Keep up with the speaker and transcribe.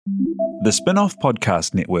The Spin-off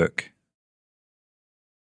Podcast Network.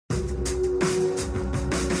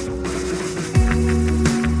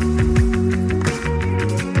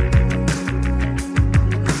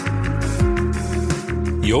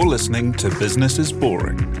 You're listening to Business is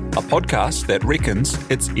Boring, a podcast that reckons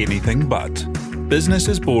it's anything but. Business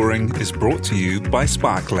is Boring is brought to you by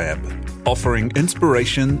SparkLab, offering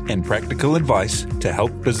inspiration and practical advice to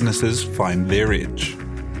help businesses find their edge.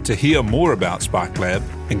 To hear more about SparkLab,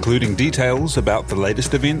 including details about the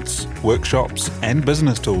latest events, workshops, and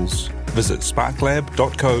business tools, visit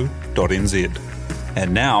sparklab.co.nz.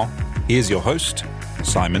 And now, here's your host,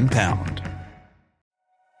 Simon Pound.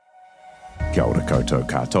 Kia ora koutou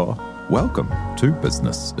katoa. Welcome to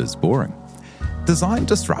Business is Boring. Design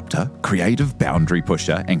disruptor, creative boundary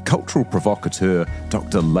pusher, and cultural provocateur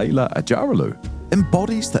Dr. Leila Ajaralu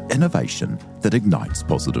embodies the innovation that ignites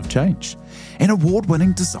positive change. An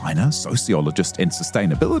award-winning designer, sociologist, and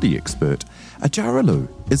sustainability expert, Ajaralu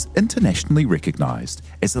is internationally recognised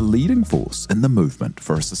as a leading force in the movement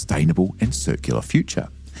for a sustainable and circular future.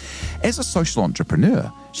 As a social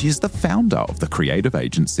entrepreneur, she is the founder of the creative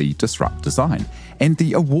agency Disrupt Design and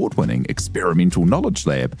the award-winning experimental knowledge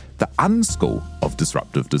lab, the Unschool of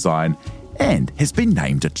Disruptive Design, and has been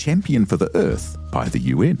named a champion for the Earth by the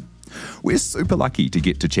UN. We're super lucky to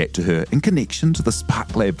get to chat to her in connection to the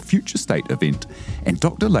SparkLab Future State event, and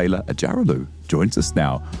Dr. Leila Ajaralu joins us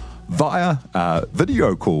now via a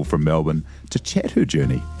video call from Melbourne to chat her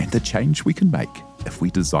journey and the change we can make if we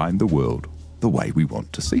design the world the way we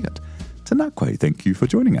want to see it. Tanakwe, thank you for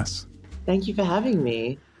joining us. Thank you for having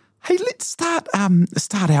me. Hey, let's start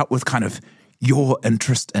out with kind of your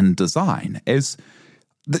interest in design. As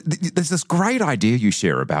there's this great idea you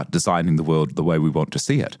share about designing the world the way we want to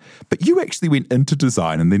see it, but you actually went into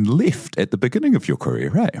design and then left at the beginning of your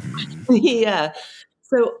career, right? Yeah.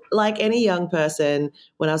 So like any young person,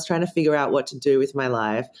 when I was trying to figure out what to do with my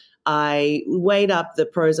life, I weighed up the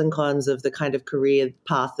pros and cons of the kind of career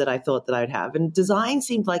path that I thought that I would have. And design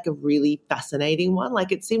seemed like a really fascinating one.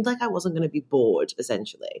 Like it seemed like I wasn't going to be bored,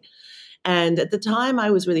 essentially. And at the time,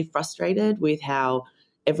 I was really frustrated with how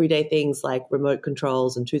everyday things like remote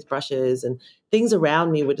controls and toothbrushes and things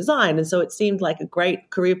around me were designed. And so it seemed like a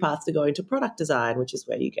great career path to go into product design, which is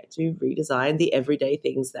where you get to redesign the everyday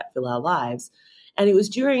things that fill our lives. And it was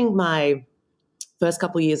during my first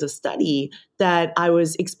couple of years of study that I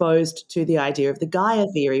was exposed to the idea of the Gaia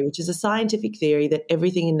theory, which is a scientific theory that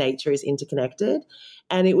everything in nature is interconnected.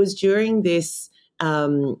 And it was during this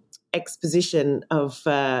exposition of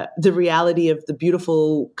the reality of the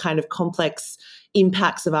beautiful kind of complex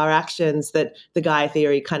impacts of our actions that the Gaia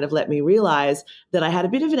theory kind of let me realize that I had a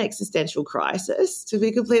bit of an existential crisis, to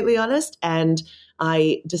be completely honest. And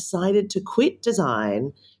I decided to quit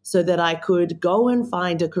design so that I could go and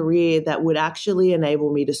find a career that would actually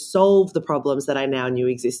enable me to solve the problems that I now knew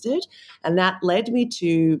existed. And that led me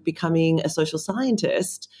to becoming a social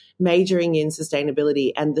scientist, majoring in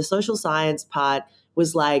sustainability. And the social science part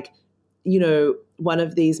was like, you know, one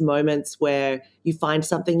of these moments where you find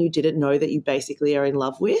something you didn't know that you basically are in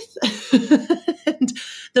love with. And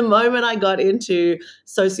the moment I got into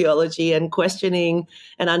sociology and questioning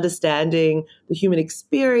and understanding the human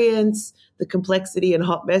experience, the complexity and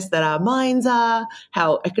hot mess that our minds are,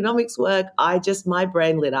 how economics work, my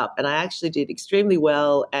brain lit up and I actually did extremely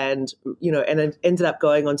well and I ended up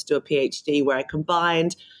going on to do a PhD where I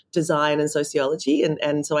combined design and sociology.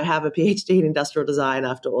 And so I have a PhD in industrial design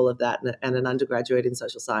after all of that and an undergraduate in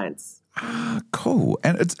social science. Cool.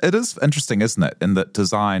 And it is interesting, isn't it, in that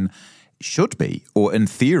design should be, or in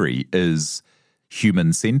theory is,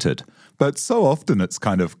 human-centered. But so often it's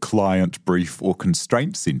kind of client brief or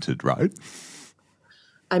constraint-centered, right?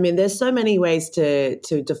 I mean, there's so many ways to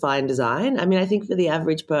define design. I mean, I think for the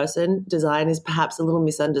average person, design is perhaps a little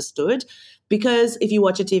misunderstood because if you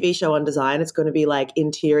watch a TV show on design, it's going to be like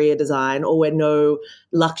interior design or no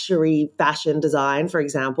luxury fashion design, for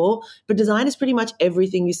example. But design is pretty much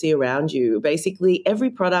everything you see around you. Basically, every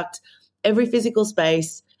product, every physical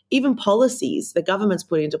space, even policies that governments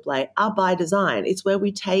put into play are by design. It's where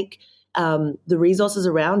we take the resources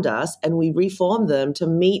around us and we reform them to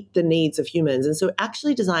meet the needs of humans. And so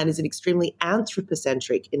actually design is an extremely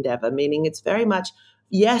anthropocentric endeavor, meaning it's very much,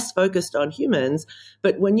 yes, focused on humans,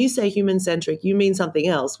 but when you say human-centric, you mean something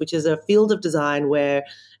else, which is a field of design where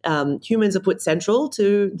humans are put central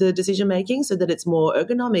to the decision-making so that it's more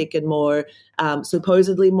ergonomic and more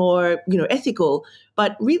supposedly more, ethical.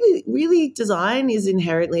 But really design is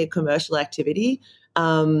inherently a commercial activity.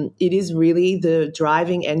 It is really the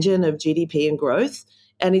driving engine of GDP and growth.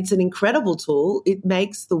 And it's an incredible tool. It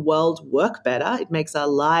makes the world work better. It makes our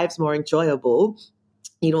lives more enjoyable.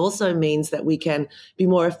 It also means that we can be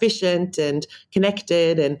more efficient and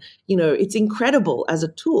connected. And, you know, it's incredible as a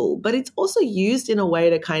tool, but it's also used in a way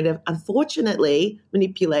to kind of, unfortunately,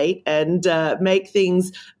 manipulate and make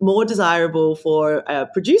things more desirable for a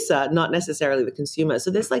producer, not necessarily the consumer.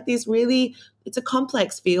 So there's like these really, it's a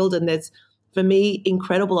complex field, and there's, for me,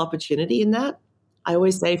 incredible opportunity in that. I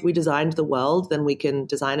always say if we designed the world, then we can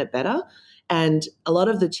design it better. And a lot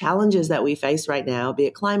of the challenges that we face right now, be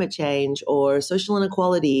it climate change or social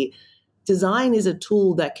inequality, design is a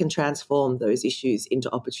tool that can transform those issues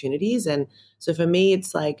into opportunities. And so for me,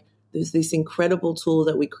 it's like there's this incredible tool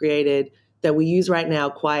that we created that we use right now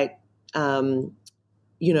quite,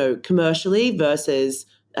 commercially versus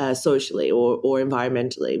socially or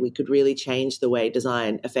environmentally. We could really change the way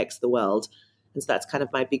design affects the world. And so that's kind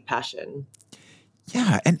of my big passion.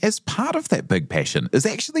 Yeah, and as part of that big passion is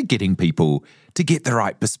actually getting people to get the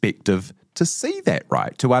right perspective to see that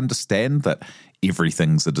right, to understand that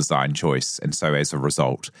everything's a design choice, and so as a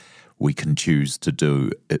result, we can choose to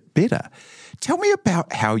do it better. Tell me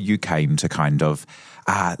about how you came to kind of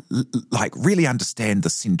really understand the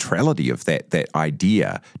centrality of that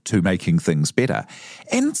idea to making things better,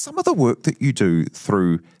 and some of the work that you do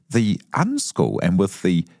through the Unschool and with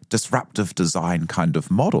the disruptive design kind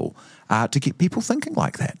of model to get people thinking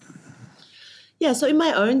like that. Yeah, so in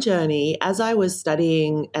my own journey, as I was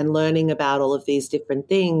studying and learning about all of these different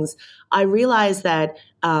things, I realized that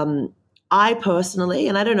I personally,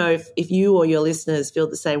 and I don't know if you or your listeners feel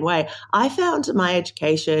the same way, I found my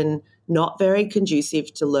education not very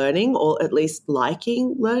conducive to learning, or at least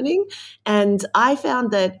liking learning. And I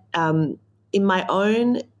found that in my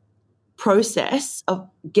own process of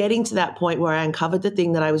getting to that point where I uncovered the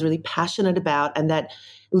thing that I was really passionate about and that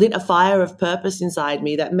lit a fire of purpose inside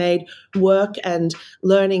me that made work and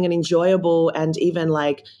learning an enjoyable and even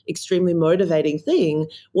like extremely motivating thing,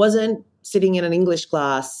 wasn't sitting in an English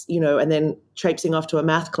class, and then traipsing off to a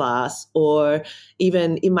math class, or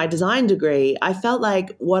even in my design degree. I felt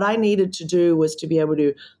like what I needed to do was to be able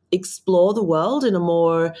to explore the world in a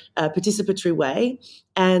more participatory way,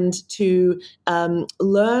 and to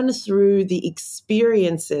learn through the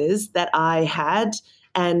experiences that I had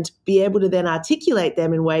and be able to then articulate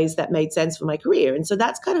them in ways that made sense for my career. And so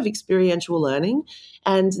that's kind of experiential learning.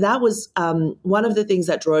 And that was one of the things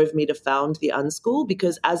that drove me to found the Unschool,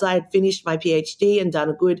 because as I had finished my PhD and done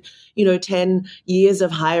a good, 10 years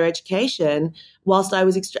of higher education, whilst I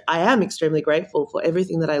am extremely grateful for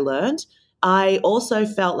everything that I learned, I also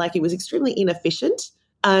felt like it was extremely inefficient.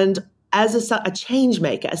 And as a change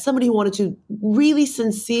maker, as somebody who wanted to really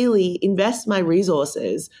sincerely invest my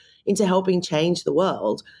resources into helping change the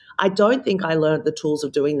world, I don't think I learned the tools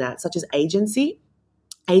of doing that, such as agency.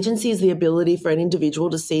 Agency is the ability for an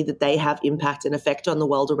individual to see that they have impact and effect on the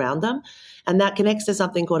world around them. And that connects to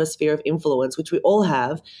something called a sphere of influence, which we all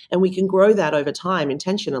have, and we can grow that over time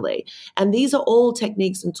intentionally. And these are all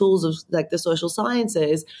techniques and tools of like the social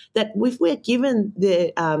sciences that if we're given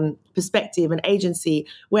the perspective and agency,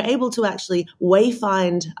 we're able to actually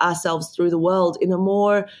wayfind ourselves through the world in a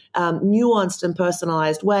more nuanced and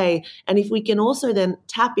personalized way. And if we can also then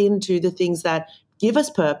tap into the things that give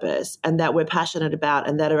us purpose and that we're passionate about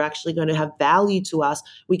and that are actually going to have value to us,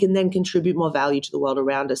 we can then contribute more value to the world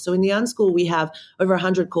around us. So in the Unschool, we have over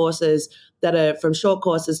 100 courses that are from short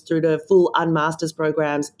courses through to full unmasters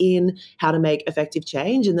programs in how to make effective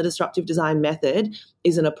change. And the disruptive design method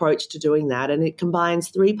is an approach to doing that. And it combines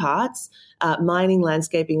 3 parts, mining,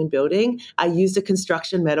 landscaping, and building. I used a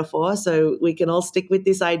construction metaphor, so we can all stick with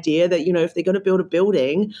this idea that, if they're going to build a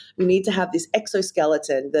building, we need to have this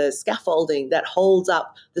exoskeleton, the scaffolding that holds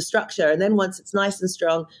up the structure. And then once it's nice and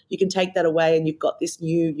strong, you can take that away and you've got this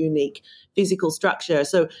new, unique physical structure.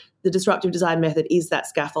 So the disruptive design method is that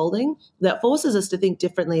scaffolding that forces us to think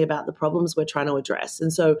differently about the problems we're trying to address.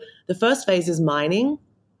 And so the first phase is mining,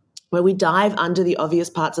 where we dive under the obvious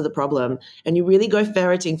parts of the problem and you really go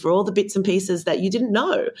ferreting for all the bits and pieces that you didn't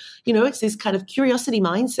know. It's this kind of curiosity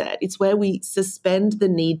mindset. It's where we suspend the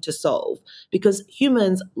need to solve, because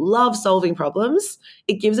humans love solving problems.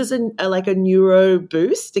 It gives us a neuro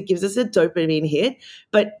boost. It gives us a dopamine hit.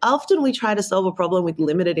 But often we try to solve a problem with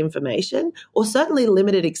limited information or certainly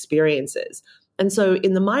limited experiences. And so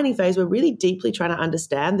in the mining phase, we're really deeply trying to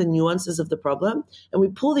understand the nuances of the problem. And we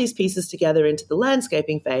pull these pieces together into the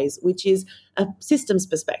landscaping phase, which is a systems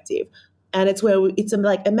perspective. And it's where it's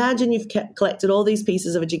like, imagine you've collected all these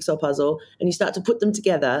pieces of a jigsaw puzzle and you start to put them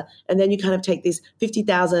together. And then you kind of take this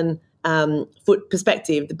 50,000 foot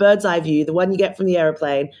perspective, the bird's eye view, the one you get from the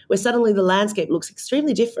aeroplane, where suddenly the landscape looks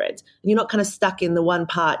extremely different. And you're not kind of stuck in the one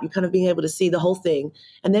part. You're kind of being able to see the whole thing.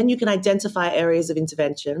 And then you can identify areas of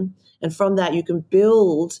intervention. And from that, you can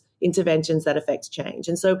build interventions that affect change.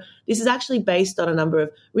 And so this is actually based on a number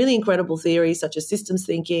of really incredible theories such as systems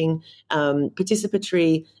thinking,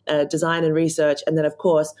 participatory design and research, and then, of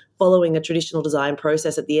course, following a traditional design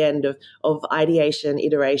process at the end of ideation,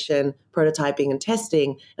 iteration, prototyping, and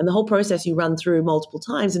testing. And the whole process you run through multiple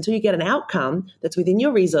times until you get an outcome that's within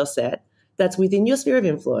your resource set, that's within your sphere of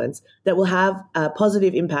influence, that will have a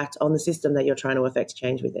positive impact on the system that you're trying to affect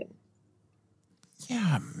change within.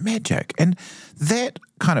 Yeah, magic. And that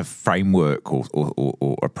kind of framework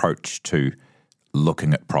or approach to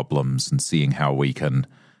looking at problems and seeing how we can,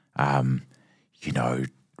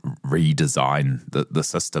 redesign the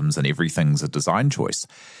systems and everything's a design choice.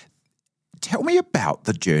 Tell me about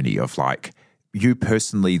the journey of like you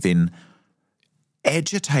personally then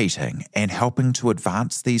agitating and helping to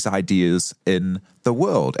advance these ideas in the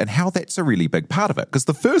world and how that's a really big part of it. Because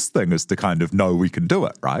the first thing is to kind of know we can do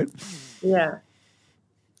it, right? Yeah.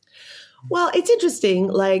 Well, it's interesting.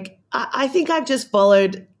 Like, I think I've just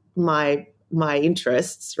followed my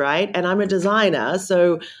interests, right? And I'm a designer.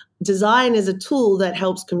 So design is a tool that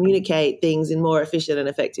helps communicate things in more efficient and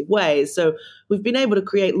effective ways. So we've been able to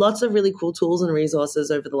create lots of really cool tools and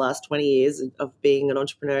resources over the last 20 years of being an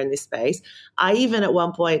entrepreneur in this space. I even at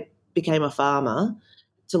one point became a farmer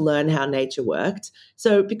to learn how nature worked.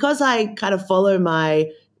 So because I kind of follow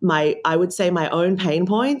my I would say my own pain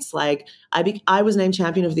points, like I was named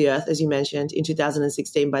Champion of the Earth, as you mentioned, in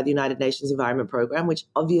 2016 by the United Nations Environment Programme, which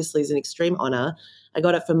obviously is an extreme honor. I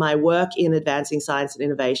got it for my work in advancing science and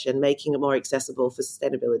innovation, making it more accessible for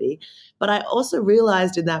sustainability. But I also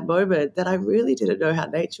realized in that moment that I really didn't know how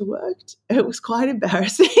nature worked. It was quite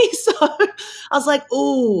embarrassing. So I was like,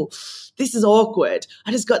 oh, this is awkward.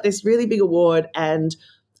 I just got this really big award and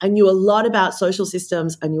I knew a lot about social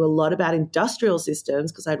systems. I knew a lot about industrial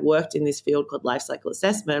systems because I'd worked in this field called life cycle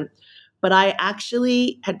assessment. But I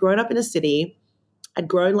actually had grown up in a city. I'd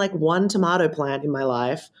grown like one tomato plant in my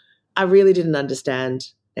life. I really didn't understand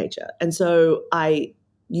nature. And so I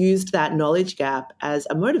used that knowledge gap as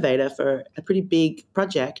a motivator for a pretty big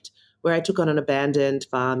project where I took on an abandoned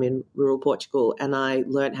farm in rural Portugal and I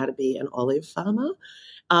learned how to be an olive farmer.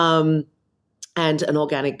 And an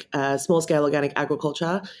organic, small-scale organic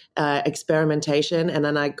agriculture, experimentation. And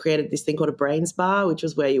then I created this thing called a brain spa, which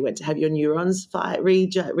was where you went to have your neurons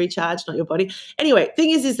recharged, not your body. Anyway,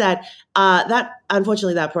 thing is that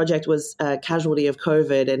unfortunately that project was a casualty of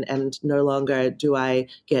COVID and no longer do I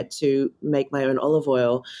get to make my own olive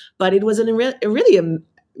oil. But it was a really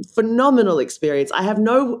phenomenal experience. I have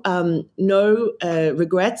no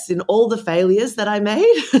regrets in all the failures that I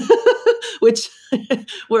made, which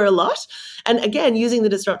were a lot. And again, using the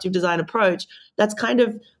disruptive design approach, that's kind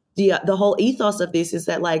of the whole ethos of this is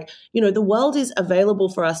that, like, the world is available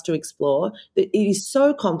for us to explore. It is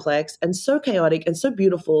so complex and so chaotic and so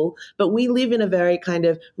beautiful, but we live in a very kind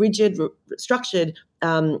of rigid, structured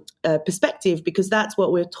perspective because that's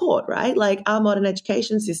what we're taught, right? Like our modern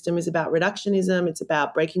education system is about reductionism. It's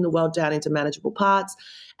about breaking the world down into manageable parts.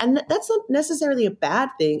 And that's not necessarily a bad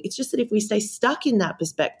thing. It's just that if we stay stuck in that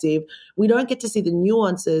perspective, we don't get to see the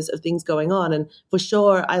nuances of things going on. And for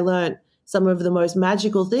sure, I learned some of the most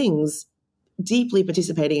magical things deeply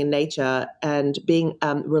participating in nature and being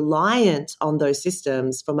reliant on those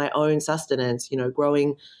systems for my own sustenance,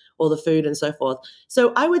 growing all the food and so forth.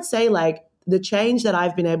 So I would say, like, the change that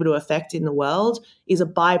I've been able to affect in the world is a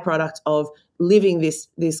byproduct of living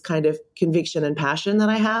this kind of conviction and passion that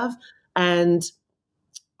I have. And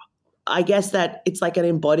I guess that it's like an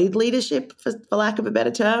embodied leadership, for lack of a better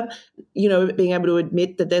term, being able to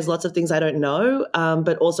admit that there's lots of things I don't know,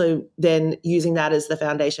 but also then using that as the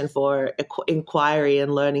foundation for inquiry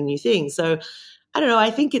and learning new things. So I don't know, I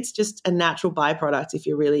think it's just a natural byproduct if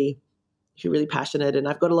you're really passionate, and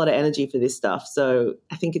I've got a lot of energy for this stuff. So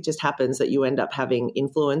I think it just happens that you end up having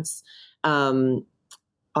influence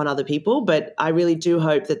on other people. But I really do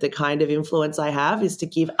hope that the kind of influence I have is to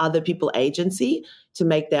give other people agency to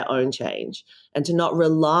make their own change and to not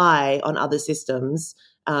rely on other systems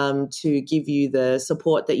to give you the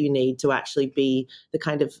support that you need to actually be the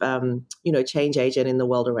kind of, change agent in the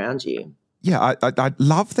world around you. Yeah, I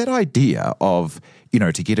love that idea of,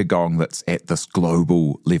 to get a gong that's at this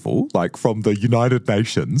global level, like from the United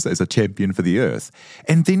Nations as a champion for the earth,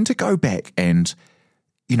 and then to go back and,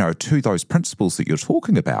 to those principles that you're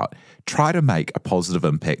talking about, try to make a positive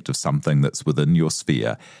impact of something that's within your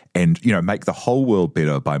sphere and, make the whole world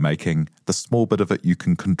better by making the small bit of it you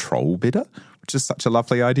can control better, which is such a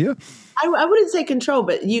lovely idea. I wouldn't say control,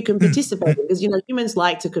 but you can participate because, humans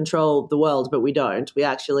like to control the world, but we don't. We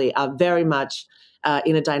actually are very much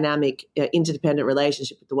in a dynamic, interdependent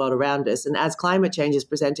relationship with the world around us. And as climate change is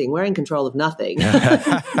presenting, we're in control of nothing.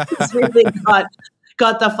 It's really got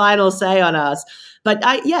got the final say on us. But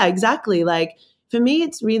yeah, exactly. Like for me,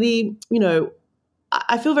 it's really,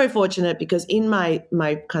 I feel very fortunate because in my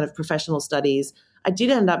kind of professional studies, I did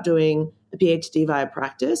end up doing a PhD via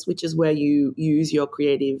practice, which is where you use your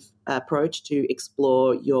creative approach to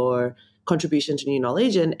explore your contribution to new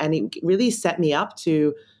knowledge. And it really set me up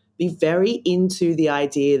to be very into the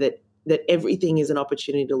idea that everything is an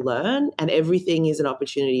opportunity to learn and everything is an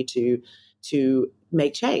opportunity to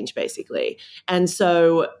make change, basically. And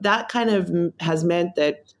so that kind of has meant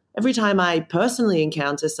that every time I personally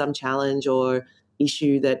encounter some challenge or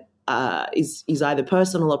issue that is either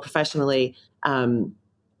personal or professionally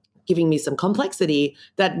giving me some complexity,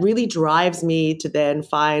 that really drives me to then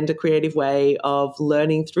find a creative way of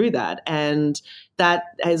learning through that. And that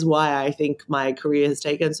is why I think my career has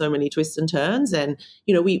taken so many twists and turns. And,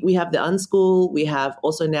 we have the Unschool. We have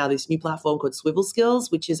also now this new platform called Swivel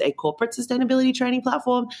Skills, which is a corporate sustainability training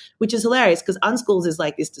platform, which is hilarious because Unschools is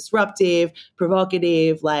like this disruptive,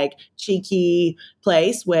 provocative, like cheeky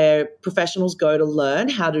place where professionals go to learn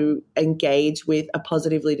how to engage with a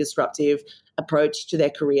positively disruptive approach to their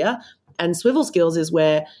career. And Swivel Skills is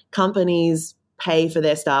where companies pay for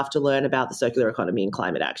their staff to learn about the circular economy and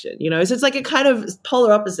climate action. So it's like a kind of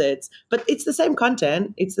polar opposites, but it's the same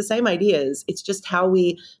content. It's the same ideas. It's just how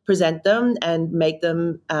we present them and make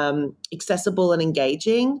them accessible and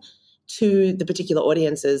engaging to the particular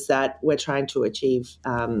audiences that we're trying to achieve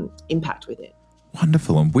impact with it.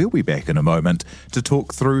 Wonderful. And we'll be back in a moment to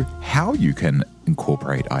talk through how you can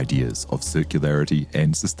incorporate ideas of circularity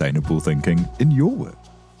and sustainable thinking in your work.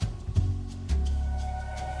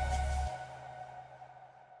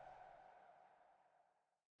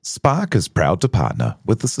 Spark is proud to partner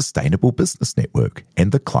with the Sustainable Business Network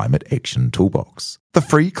and the Climate Action Toolbox. The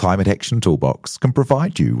free Climate Action Toolbox can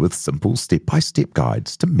provide you with simple step-by-step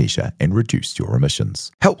guides to measure and reduce your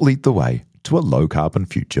emissions. Help lead the way to a low-carbon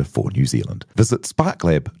future for New Zealand. Visit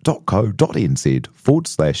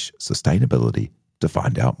sparklab.co.nz/sustainability to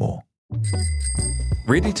find out more.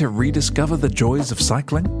 Ready to rediscover the joys of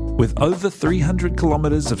cycling? With over 300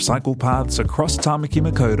 kilometres of cycle paths across Tāmaki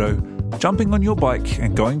Makaurau, jumping on your bike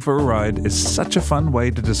and going for a ride is such a fun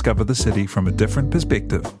way to discover the city from a different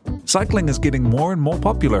perspective. Cycling is getting more and more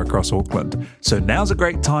popular across Auckland, so now's a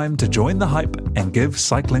great time to join the hype and give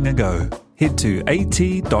cycling a go. Head to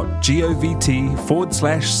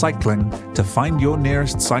at.govt/cycling to find your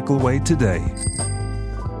nearest cycleway today.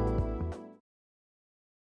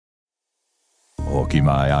 Hoki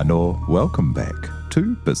mai anō, welcome back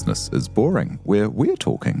to Business is Boring, where we're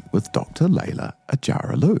talking with Dr. Leila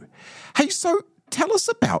Ajara-Lu. Hey, so tell us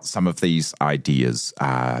about some of these ideas.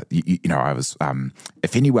 If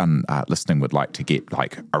anyone listening would like to get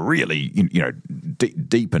like a really,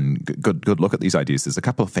 deep and good look at these ideas, there's a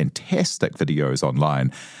couple of fantastic videos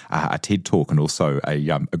online, a TED Talk and also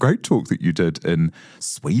a great talk that you did in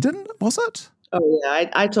Sweden, was it? Oh yeah,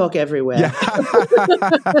 I talk everywhere. Yeah.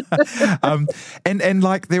 And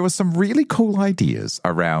like there were some really cool ideas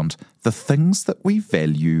around the things that we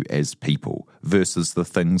value as people versus the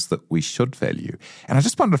things that we should value. And I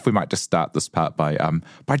just wondered if we might just start this part by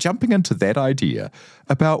jumping into that idea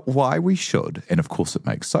about why we should, and of course it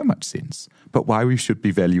makes so much sense, but why we should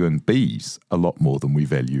be valuing bees a lot more than we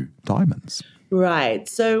value diamonds. Right.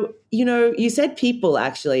 So, you said people,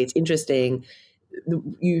 actually, it's interesting.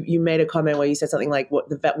 You made a comment where you said something like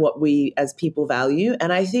what we as people value.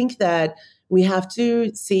 And I think that we have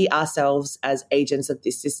to see ourselves as agents of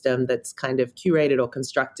this system that's kind of curated or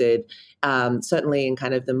constructed, certainly in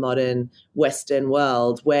kind of the modern Western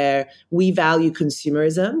world, where we value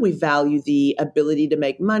consumerism. We value the ability to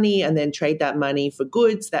make money and then trade that money for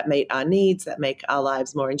goods that meet our needs, that make our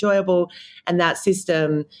lives more enjoyable. And that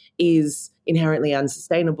system is inherently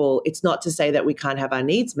unsustainable. It's not to say that we can't have our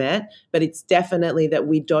needs met, but it's definitely that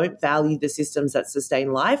we don't value the systems that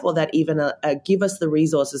sustain life or that even give us the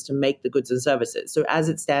resources to make the goods and services. So as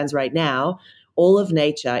it stands right now, all of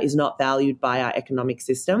nature is not valued by our economic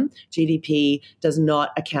system. GDP does not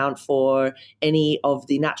account for any of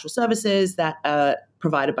the natural services that are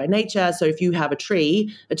provided by nature. So if you have a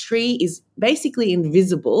tree is basically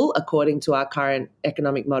invisible according to our current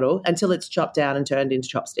economic model until it's chopped down and turned into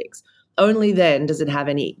chopsticks. Only then does it have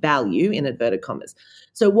any value, in inverted commas.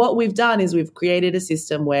 So what we've done is we've created a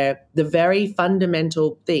system where the very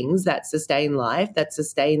fundamental things that sustain life, that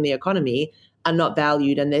sustain the economy, are not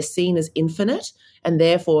valued and they're seen as infinite. And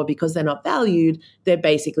therefore, because they're not valued, they're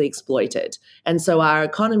basically exploited. And so our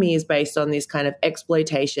economy is based on this kind of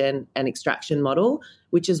exploitation and extraction model,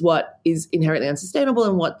 which is what is inherently unsustainable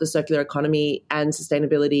and what the circular economy and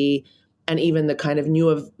sustainability and even the kind of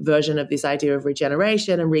newer version of this idea of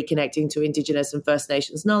regeneration and reconnecting to Indigenous and First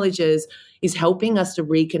Nations knowledges is helping us to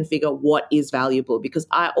reconfigure what is valuable. Because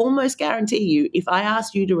I almost guarantee you, if I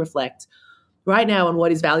asked you to reflect right now on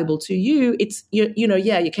what is valuable to you, it's,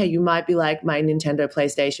 you might be like my Nintendo,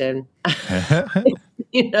 PlayStation,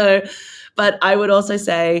 but I would also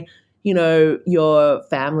say, your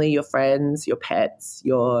family, your friends, your pets,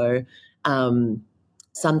 your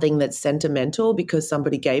something that's sentimental because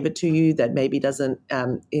somebody gave it to you that maybe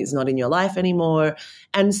is not in your life anymore.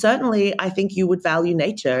 And certainly I think you would value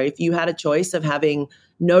nature. If you had a choice of having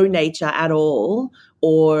no nature at all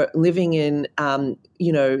or living in,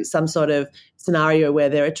 some sort of scenario where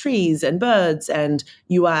there are trees and birds and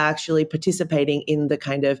you are actually participating in the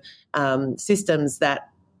kind of systems that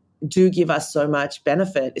do give us so much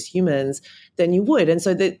benefit as humans, then you would. And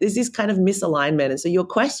so there's this kind of misalignment. And so your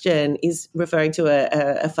question is referring to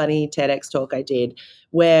a funny TEDx talk I did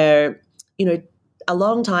where, a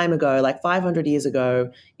long time ago, like 500 years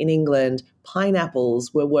ago in England,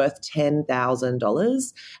 pineapples were worth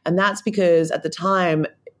 $10,000. And that's because at the time,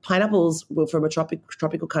 pineapples were from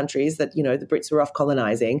tropical countries that, the Brits were off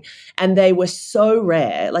colonizing, and they were so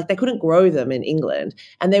rare, like they couldn't grow them in England.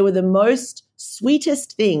 And they were the most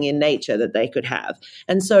sweetest thing in nature that they could have.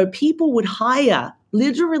 And so people would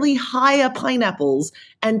literally hire pineapples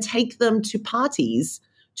and take them to parties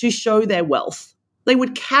to show their wealth. They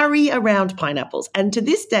would carry around pineapples. And to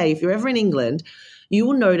this day, if you're ever in England, you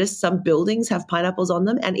will notice some buildings have pineapples on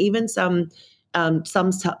them, and even some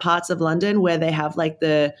parts of London where they have like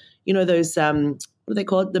those, what are they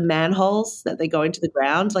called? The manholes that they go into the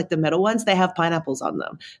ground, like the metal ones, they have pineapples on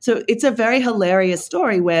them. So it's a very hilarious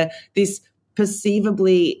story where this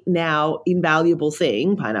perceivably now invaluable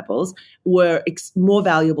thing, pineapples, were more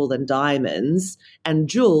valuable than diamonds and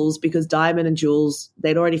jewels, because diamond and jewels,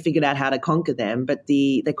 they'd already figured out how to conquer them, but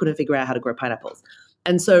they couldn't figure out how to grow pineapples.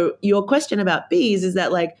 And so your question about bees is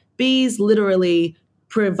that like bees literally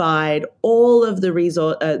provide all of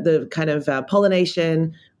the kind of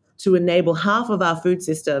pollination to enable half of our food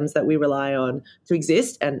systems that we rely on to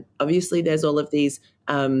exist. And obviously there's all of these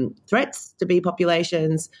threats to bee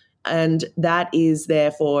populations, and that is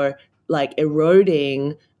therefore like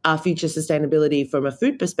eroding our future sustainability from a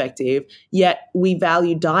food perspective. Yet we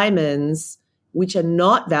value diamonds, which are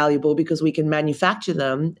not valuable because we can manufacture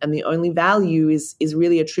them, and the only value is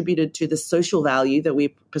really attributed to the social value that we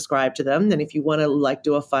prescribe to them. And if you want to like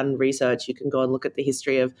do a fun research, you can go and look at the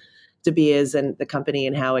history of De Beers and the company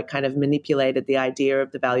and how it kind of manipulated the idea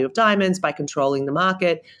of the value of diamonds by controlling the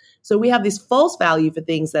market. So we have this false value for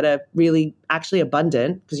things that are really actually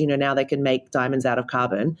abundant because, now they can make diamonds out of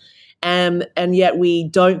carbon. And yet we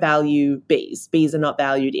don't value bees. Bees are not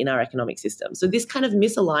valued in our economic system. So this kind of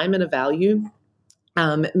misalignment of value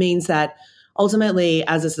means that ultimately,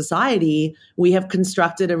 as a society, we have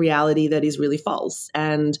constructed a reality that is really false.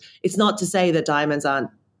 And it's not to say that diamonds aren't,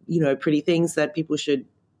 pretty things that people should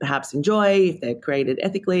perhaps enjoy if they're created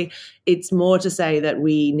ethically. It's more to say that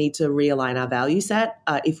we need to realign our value set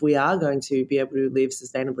if we are going to be able to live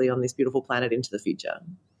sustainably on this beautiful planet into the future.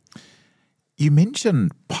 You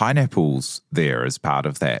mentioned pineapples there as part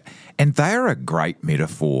of that, and they're a great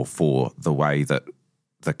metaphor for the way that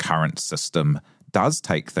the current system does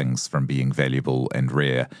take things from being valuable and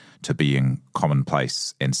rare to being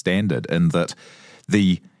commonplace and standard, in that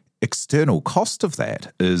the external cost of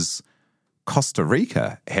that is Costa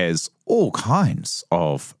Rica has all kinds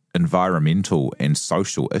of environmental and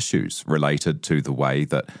social issues related to the way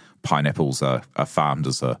that pineapples are farmed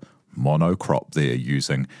as a monocrop. They're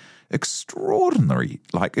using extraordinarily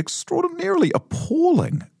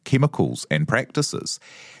appalling chemicals and practices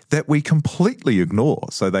that we completely ignore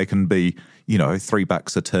so they can be,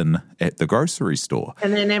 $3 a tin at the grocery store.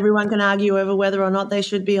 And then everyone can argue over whether or not they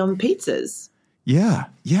should be on pizzas. Yeah,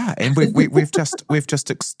 and we've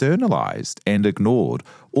just externalized and ignored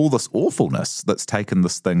all this awfulness that's taken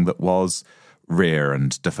this thing that was rare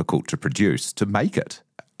and difficult to produce to make it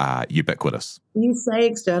ubiquitous. You say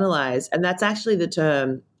externalize, and that's actually the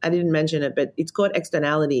term. I didn't mention it, but it's called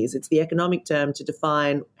externalities. It's the economic term to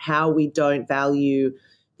define how we don't value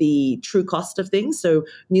the true cost of things. So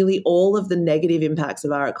nearly all of the negative impacts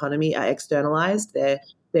of our economy are externalized. They're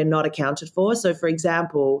not accounted for. So, for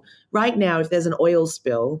example, right now, if there's an oil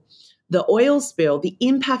spill, the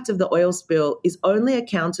impact of the oil spill is only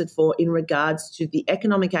accounted for in regards to the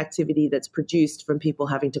economic activity that's produced from people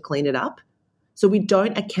having to clean it up. So we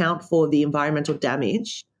don't account for the environmental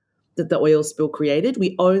damage that the oil spill created.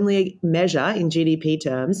 We only measure in GDP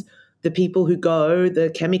terms the people who go, the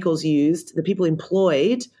chemicals used, the people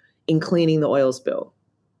employed in cleaning the oil spill.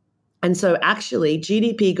 And so actually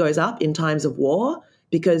GDP goes up in times of war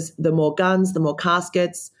because the more guns, the more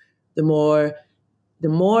caskets, the more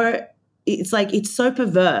it's like, it's so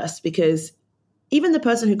perverse, because even the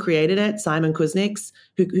person who created it, Simon Kuznets,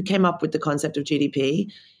 who came up with the concept of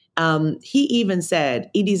GDP, he even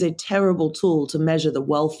said it is a terrible tool to measure the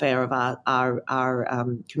welfare of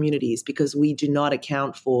our communities, because we do not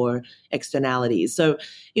account for externalities. So,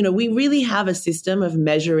 we really have a system of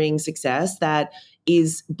measuring success that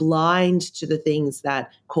is blind to the things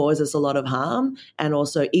that cause us a lot of harm, and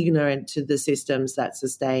also ignorant to the systems that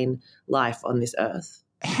sustain life on this earth.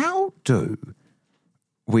 How do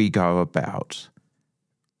we go about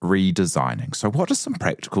redesigning? So what are some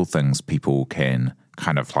practical things people can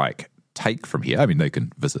kind of like take from here? I mean, they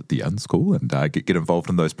can visit the Unschool and get involved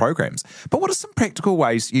in those programs. But what are some practical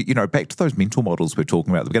ways, back to those mental models we were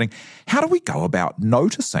talking about at the beginning, how do we go about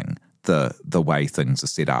noticing the way things are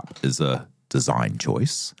set up is a design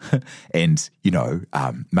choice and,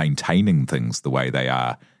 maintaining things the way they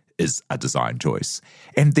are is a design choice,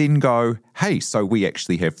 and then go, hey, so we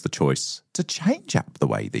actually have the choice to change up the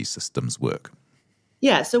way these systems work?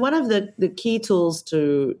 Yeah, so one of the key tools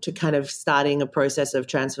to kind of starting a process of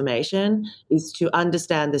transformation is to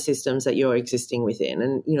understand the systems that you're existing within.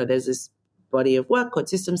 And, there's this body of work called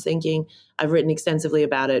systems thinking. I've written extensively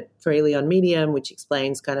about it freely on Medium, which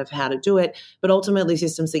explains kind of how to do it. But ultimately,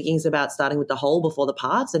 systems thinking is about starting with the whole before the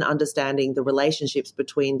parts and understanding the relationships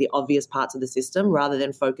between the obvious parts of the system rather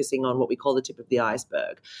than focusing on what we call the tip of the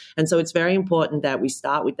iceberg. And so it's very important that we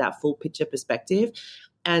start with that full picture perspective.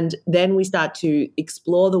 And then we start to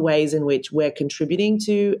explore the ways in which we're contributing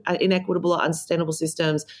to inequitable or unsustainable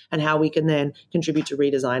systems and how we can then contribute to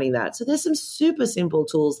redesigning that. So there's some super simple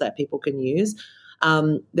tools that people can use.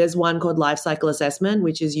 There's one called life cycle assessment,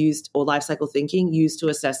 which is used, or life cycle thinking, used to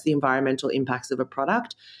assess the environmental impacts of a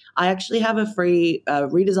product. I actually have a free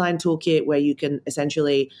redesign toolkit where you can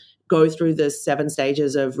essentially go through the 7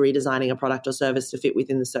 stages of redesigning a product or service to fit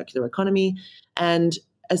within the circular economy. And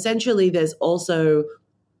essentially there's also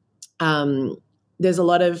there's a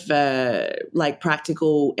lot of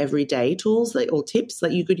practical everyday tools or tips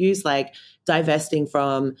that you could use, like divesting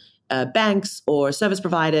from banks or service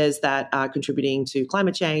providers that are contributing to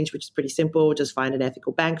climate change, which is pretty simple. Just find an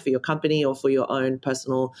ethical bank for your company or for your own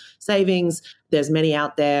personal savings. There's many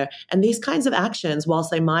out there. And these kinds of actions, whilst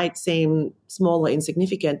they might seem small or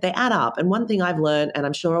insignificant, they add up. And one thing I've learned, and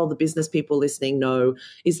I'm sure all the business people listening know,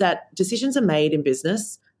 is that decisions are made in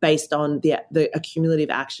business based on the accumulative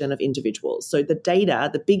action of individuals. So the data,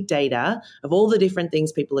 the big data of all the different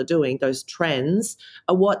things people are doing, those trends,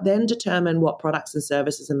 are what then determine what products and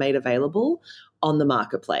services are made available on the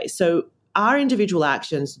marketplace. So our individual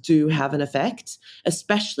actions do have an effect,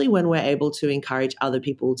 especially when we're able to encourage other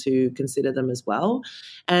people to consider them as well.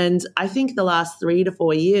 And I think the last 3 to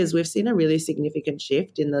 4 years, we've seen a really significant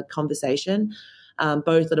shift in the conversation,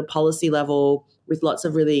 both at a policy level with lots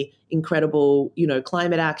of really incredible,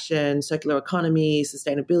 climate action, circular economy,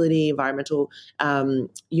 sustainability, environmental,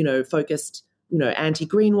 focused,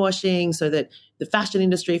 anti-greenwashing, so that the fashion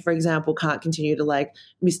industry, for example, can't continue to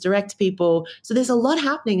misdirect people. So there's a lot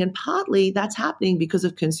happening, and partly that's happening because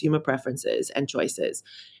of consumer preferences and choices,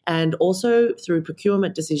 and also through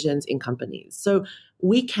procurement decisions in companies. So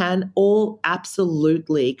we can all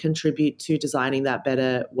absolutely contribute to designing that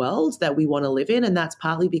better world that we want to live in. And that's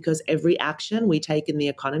partly because every action we take in the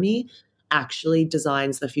economy actually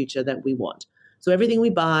designs the future that we want. So everything we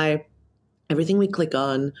buy, everything we click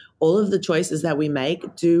on, all of the choices that we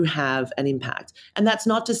make do have an impact. And that's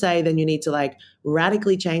not to say then you need to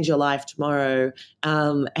radically change your life tomorrow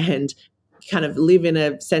and kind of live in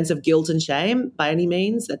a sense of guilt and shame by any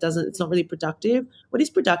means. It's not really productive. What is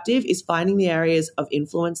productive is finding the areas of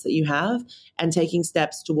influence that you have and taking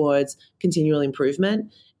steps towards continual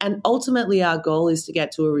improvement. And ultimately, our goal is to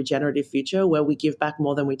get to a regenerative future where we give back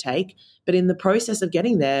more than we take. But in the process of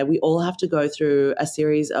getting there, we all have to go through a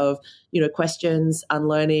series of, questions,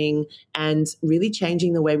 unlearning, and really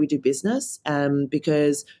changing the way we do business,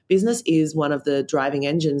 because business is one of the driving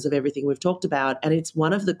engines of everything we've talked about. And it's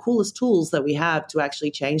one of the coolest tools that we have to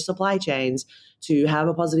actually change supply chains, to have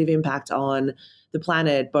a positive impact on the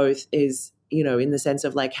planet, both is in the sense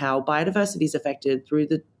of how biodiversity is affected through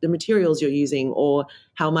the materials you're using, or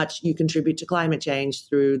how much you contribute to climate change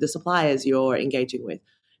through the suppliers you're engaging with.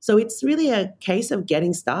 So it's really a case of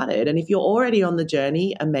getting started. And if you're already on the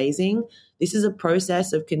journey, amazing. This is a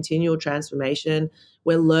process of continual transformation.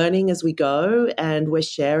 We're learning as we go, and we're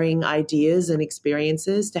sharing ideas and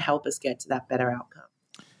experiences to help us get to that better outcome.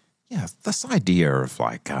 Yeah, this idea of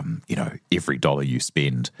every dollar you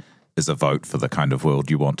spend is a vote for the kind of world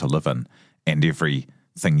you want to live in. And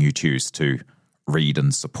everything you choose to read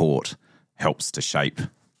and support helps to shape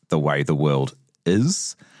the way the world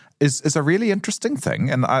is a really interesting thing.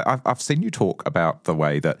 And I've seen you talk about the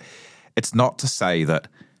way that it's not to say that,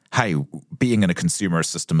 hey, being in a consumerist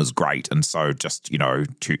system is great, and so just,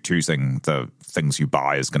 choosing the things you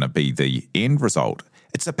buy is going to be the end result.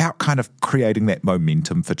 It's about kind of creating that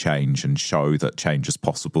momentum for change and show that change is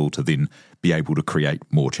possible to then be able to create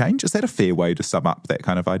more change. Is that a fair way to sum up that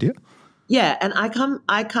kind of idea? Yeah, and I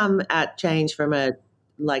come at change from a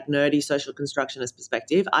nerdy social constructionist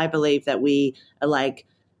perspective. I believe that we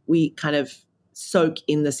kind of soak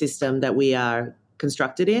in the system that we are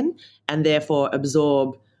constructed in, and therefore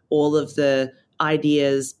absorb all of the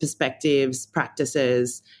ideas, perspectives,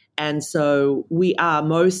 practices. And so we are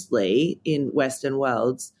mostly in Western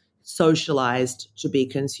worlds socialized to be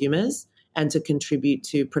consumers and to contribute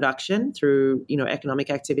to production through, economic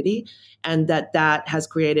activity. And that has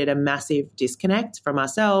created a massive disconnect from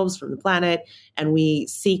ourselves, from the planet. And we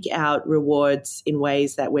seek out rewards in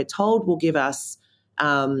ways that we're told will give us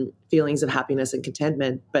feelings of happiness and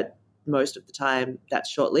contentment, but most of the time that's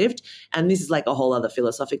short-lived. And this is like a whole other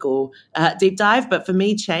philosophical deep dive. But for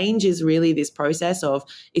me, change is really this process of,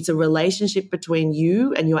 it's a relationship between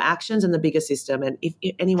you and your actions and the bigger system. And if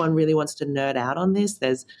anyone really wants to nerd out on this,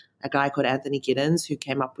 there's a guy called Anthony Giddens who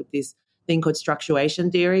came up with this thing called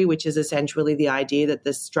structuration theory, which is essentially the idea that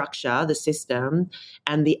the structure, the system,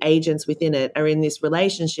 and the agents within it are in this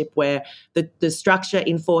relationship where the structure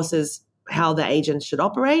enforces how the agents should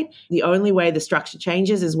operate. The only way the structure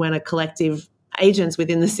changes is when a collective agents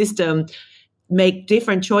within the system make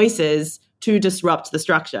different choices to disrupt the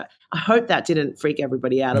structure. I hope that didn't freak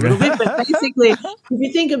everybody out a little bit, but basically, if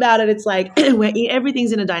you think about it, it's like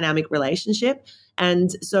everything's in a dynamic relationship.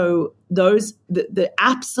 And so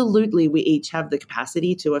absolutely, we each have the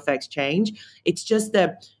capacity to affect change. It's just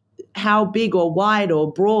that how big or wide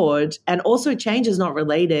or broad, and also change is not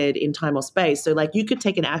related in time or space. So you could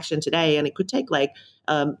take an action today and it could take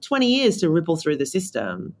 20 years to ripple through the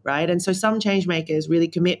system, right? And so some change makers really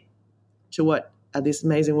commit to what this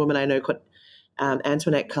amazing woman I know called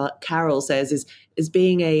Antoinette Carroll says is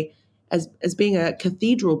being a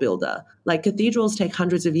cathedral builder. Cathedrals take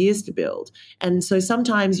hundreds of years to build. And so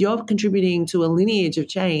sometimes you're contributing to a lineage of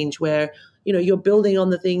change where you're building on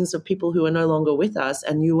the things of people who are no longer with us,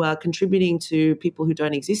 and you are contributing to people who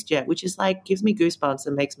don't exist yet, which is gives me goosebumps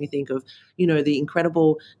and makes me think of, the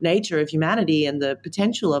incredible nature of humanity and the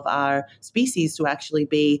potential of our species to actually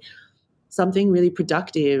be something really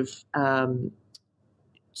productive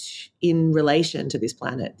in relation to this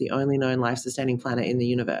planet, the only known life-sustaining planet in the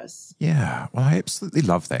universe. Yeah, well, I absolutely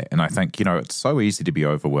love that. And I think, it's so easy to be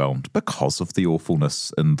overwhelmed because of the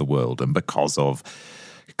awfulness in the world and because of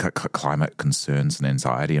climate concerns and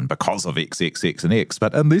anxiety and because of X, and X.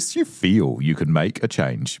 But unless you feel you can make a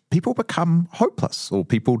change, people become hopeless or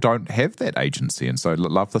people don't have that agency. And so I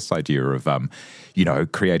love this idea of,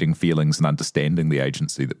 creating feelings and understanding the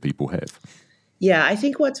agency that people have. Yeah, I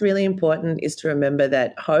think what's really important is to remember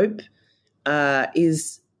that hope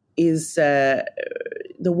is the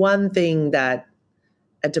one thing that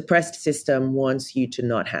a depressed system wants you to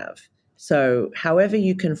not have. So however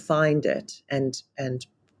you can find it and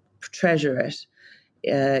treasure it,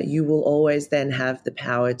 you will always then have the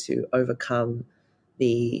power to overcome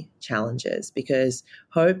the challenges, because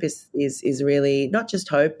hope is really not just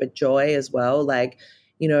hope, but joy as well.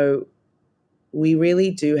 We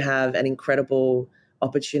really do have an incredible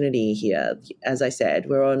opportunity here. As I said,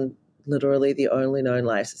 we're on literally the only known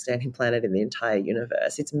life-sustaining planet in the entire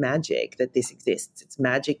universe. It's magic that this exists. It's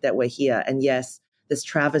magic that we're here. And yes, there's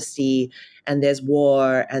travesty and there's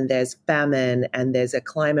war and there's famine and there's a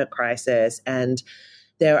climate crisis. And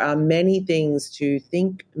there are many things to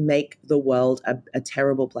think make the world a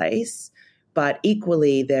terrible place. But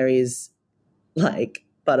equally, there is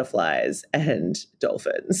butterflies and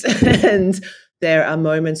dolphins. And there are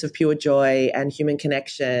moments of pure joy and human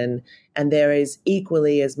connection. And there is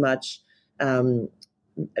equally as much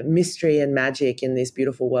mystery and magic in this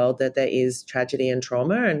beautiful world that there is tragedy and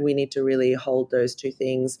trauma. And we need to really hold those two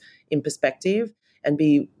things in perspective and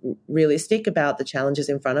be realistic about the challenges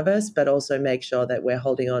in front of us, but also make sure that we're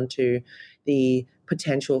holding on to the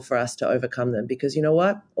potential for us to overcome them. Because you know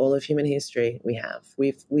what? All of human history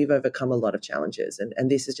we've overcome a lot of challenges.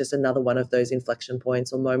 And this is just another one of those inflection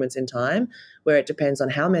points or moments in time where it depends on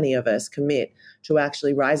how many of us commit to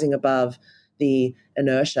actually rising above the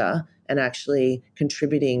inertia and actually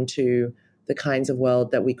contributing to the kinds of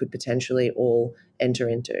world that we could potentially all enter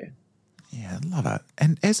into. Yeah, I love it.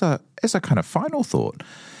 And as a kind of final thought,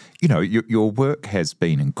 your work has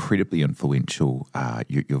been incredibly influential.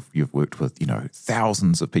 You've worked with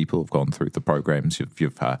thousands of people who've gone through the programs.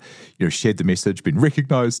 You've shared the message, been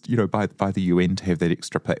recognised by the UN to have that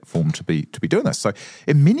extra platform to be doing this. So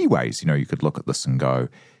in many ways, you could look at this and go,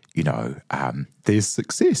 there's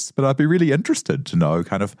success. But I'd be really interested to know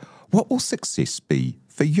kind of what will success be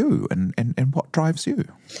for you and what drives you.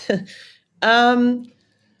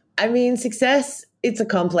 Success, it's a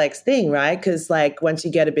complex thing, right? Because once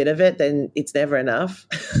you get a bit of it, then it's never enough.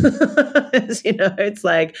 It's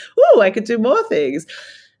like, I could do more things.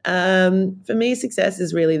 For me, success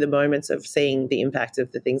is really the moments of seeing the impact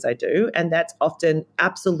of the things I do. And that's often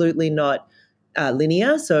absolutely not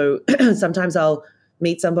linear. So sometimes I'll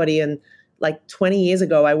meet somebody and 20 years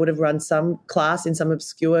ago, I would have run some class in some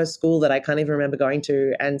obscure school that I can't even remember going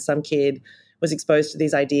to. And some kid was exposed to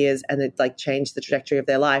these ideas and it changed the trajectory of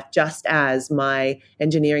their life, just as my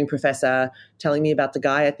engineering professor telling me about the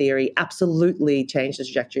Gaia theory absolutely changed the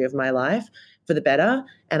trajectory of my life for the better.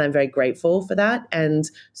 And I'm very grateful for that. And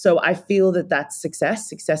so I feel that that's success.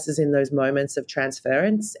 Success is in those moments of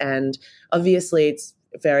transference. And obviously it's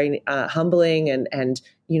very humbling and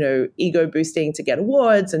ego boosting to get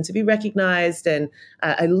awards and to be recognized. And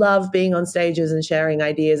I love being on stages and sharing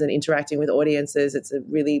ideas and interacting with audiences. It's a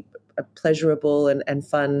really pleasurable and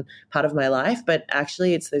fun part of my life. But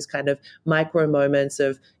actually, it's those kind of micro moments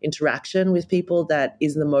of interaction with people that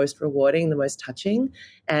is the most rewarding, the most touching.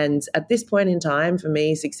 And at this point in time, for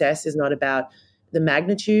me, success is not about the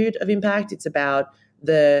magnitude of impact. It's about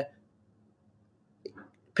the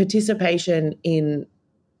participation in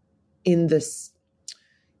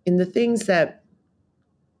the things that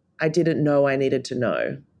I didn't know I needed to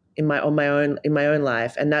know in my own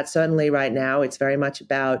life. And that's certainly right now, it's very much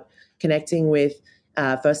about connecting with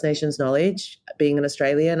First Nations knowledge. Being an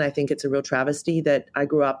Australian, I think it's a real travesty that I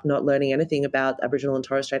grew up not learning anything about Aboriginal and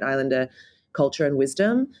Torres Strait Islander culture and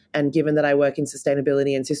wisdom. And given that I work in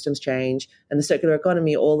sustainability and systems change and the circular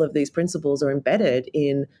economy, all of these principles are embedded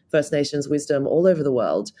in First Nations wisdom all over the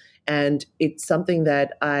world. And it's something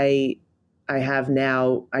that I have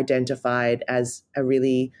now identified as a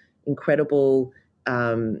really incredible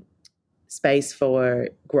space for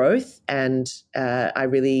growth. And I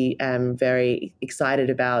really am very excited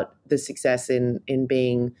about the success in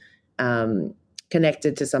being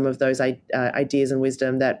connected to some of those ideas and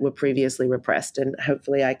wisdom that were previously repressed. And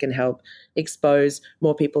hopefully I can help expose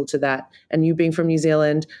more people to that. And you being from New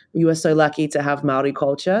Zealand, you are so lucky to have Maori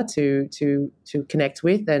culture to connect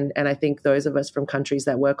with. And I think those of us from countries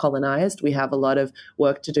that were colonized, we have a lot of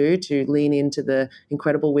work to do to lean into the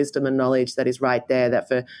incredible wisdom and knowledge that is right there, that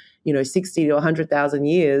for 60 to 100,000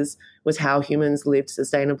 years was how humans lived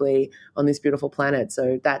sustainably on this beautiful planet.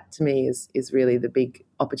 So that to me is really the big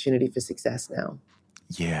opportunity for success now.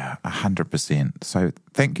 Yeah, 100%. So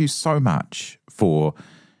thank you so much for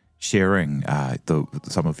sharing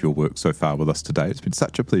some of your work so far with us today. It's been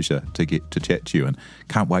such a pleasure to get to chat to you and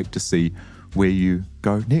can't wait to see where you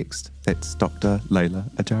go next. That's Dr.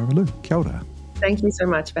 Leila Ajara-Lu. Kia ora. Thank you so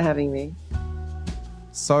much for having me.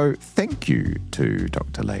 So thank you to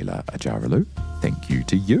Dr. Leila Ajara-Lu. Thank you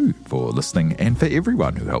to you for listening and for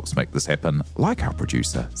everyone who helps make this happen, like our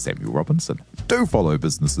producer, Samuel Robinson. Do follow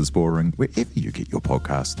Business is Boring wherever you get your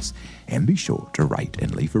podcasts and be sure to rate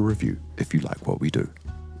and leave a review if you like what we do.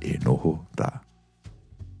 E noho rā.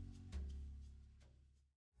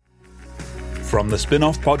 From the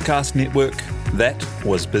Spin-Off Podcast Network, that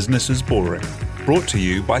was Business is Boring, brought to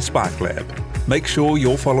you by SparkLab. Make sure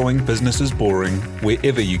you're following Business is Boring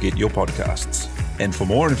wherever you get your podcasts. And for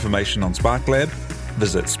more information on SparkLab,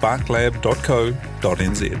 visit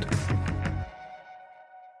sparklab.co.nz.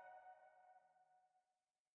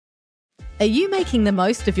 Are you making the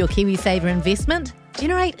most of your KiwiSaver investment?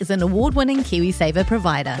 Generate is an award-winning KiwiSaver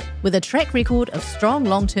provider with a track record of strong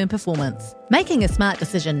long-term performance. Making a smart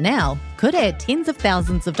decision now could add tens of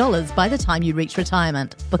thousands of dollars by the time you reach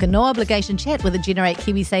retirement. Book a no-obligation chat with a Generate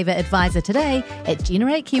KiwiSaver advisor today at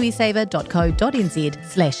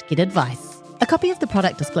generatekiwisaver.co.nz/getadvice. A copy of the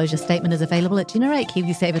product disclosure statement is available at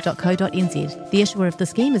generatekiwisaver.co.nz. The issuer of the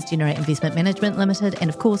scheme is Generate Investment Management Limited, and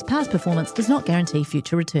of course, past performance does not guarantee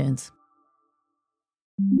future returns.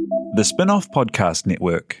 The Spin-Off Podcast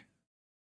Network.